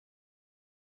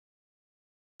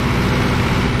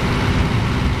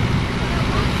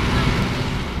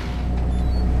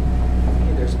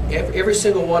every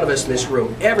single one of us in this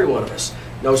room, every one of us,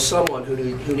 knows someone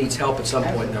who needs help at some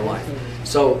point in their life.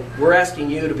 So we're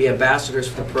asking you to be ambassadors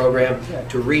for the program,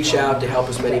 to reach out to help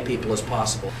as many people as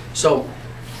possible. So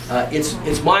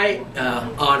it's my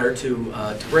honor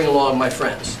to bring along my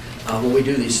friends when we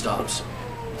do these stops.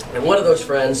 And one of those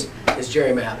friends is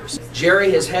Jerry Mathers.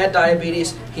 Jerry has had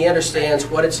diabetes, he understands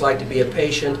what it's like to be a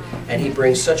patient, and he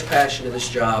brings such passion to this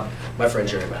job. My friend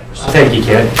Jerry Mathers. Thank you,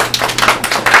 Ken.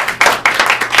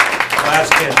 Well, as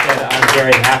Ken said, I'm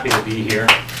very happy to be here,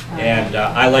 and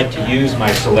I like to use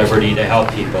my celebrity to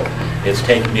help people. It's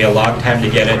taken me a long time to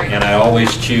get it, and I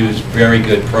always choose very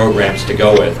good programs to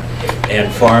go with.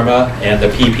 And Pharma and the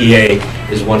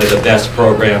PPA is one of the best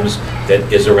programs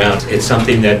that is around. It's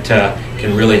something that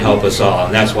can really help us all,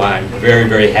 and that's why I'm very,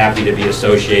 very happy to be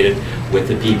associated with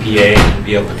the PPA and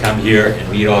be able to come here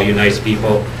and meet all you nice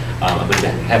people. I'm going to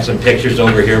have some pictures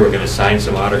over here. We're going to sign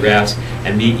some autographs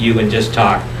and meet you and just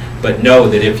talk. But know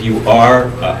that if you are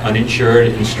uninsured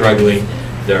and struggling,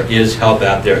 there is help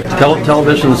out there.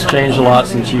 Television's changed a lot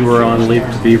since you were on Leave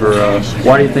It to Beaver.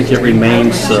 Why do you think it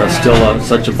remains still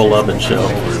such a beloved show?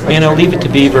 You know, Leave It to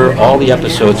Beaver, all the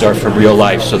episodes are from real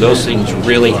life, so those things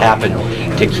really happen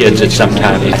to kids at some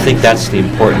time. I think that's the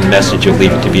important message of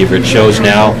Leave It to Beaver. It shows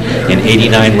now in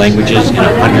 89 languages in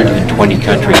 120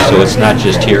 countries, so it's not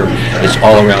just here, it's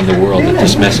all around the world that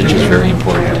this message is very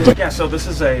important. Yeah, so this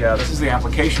is the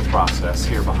application process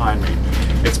here behind me.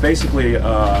 It's basically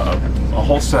a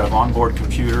whole set of onboard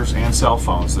computers and cell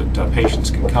phones that patients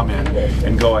can come in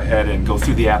and go ahead and go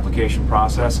through the application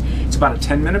process. It's about a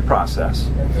 10-minute process.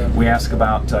 We ask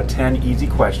about 10 easy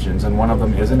questions, and one of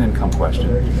them is an income question.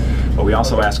 But we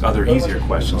also ask other easier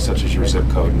questions, such as your zip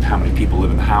code and how many people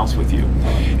live in the house with you.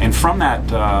 And from that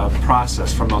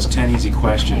process, from those 10 easy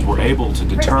questions, we're able to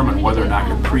determine whether or not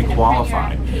you're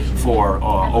pre-qualified for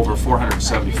over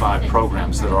 475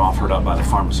 programs that are offered up by the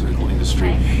pharmaceutical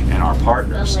industry and our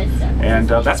partners. And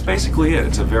that's basically it.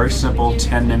 It's a very simple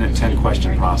 10-minute,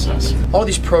 10-question process. All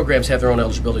these programs have their own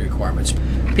eligibility requirements.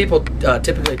 People,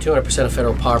 typically 200% of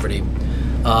federal poverty,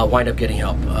 wind up getting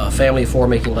help. A family of 4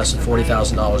 making less than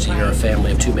 $40,000 a year, a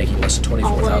family of 2 making less than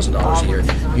 $24,000 a year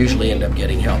usually end up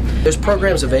getting help. There's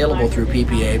programs available through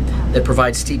PPA that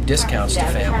provide steep discounts to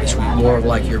families, more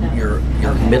like your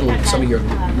middle, some of your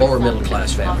lower middle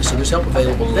class families. So there's help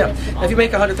available to them. Now, if you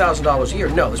make $100,000 a year,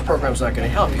 no, this program's not going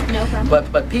to help you. No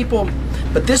problem.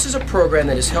 But this is a program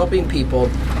that is helping people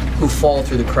who fall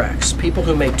through the cracks. People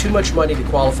who make too much money to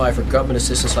qualify for government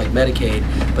assistance like Medicaid,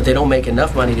 but they don't make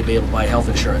enough money to be able to buy health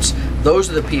insurance.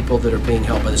 Those are the people that are being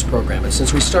helped by this program. And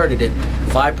since we started it,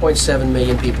 5.7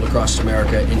 million people across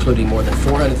America, including more than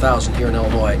 400,000 here in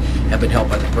Illinois, have been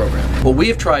helped by the program. What we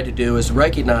have tried to do is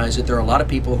recognize that there are a lot of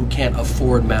people who can't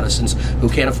afford medicines, who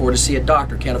can't afford to see a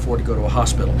doctor, can't afford to go to a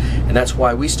hospital. And that's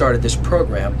why we started this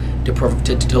program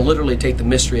to literally take the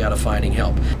mystery out of finding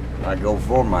help. I go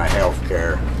for my health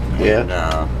care. Yeah. And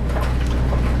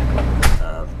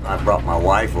I brought my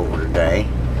wife over today,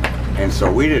 and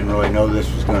so we didn't really know this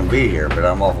was going to be here, but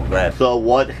I'm awful glad. So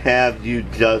what have you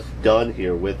just done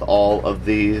here with all of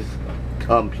these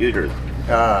computers?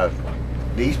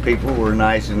 These people were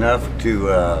nice enough to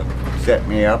set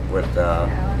me up with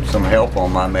some help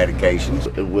on my medications.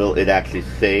 Will it actually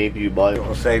save you money? It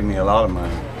will save me a lot of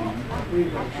money.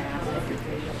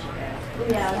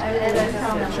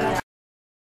 Yeah,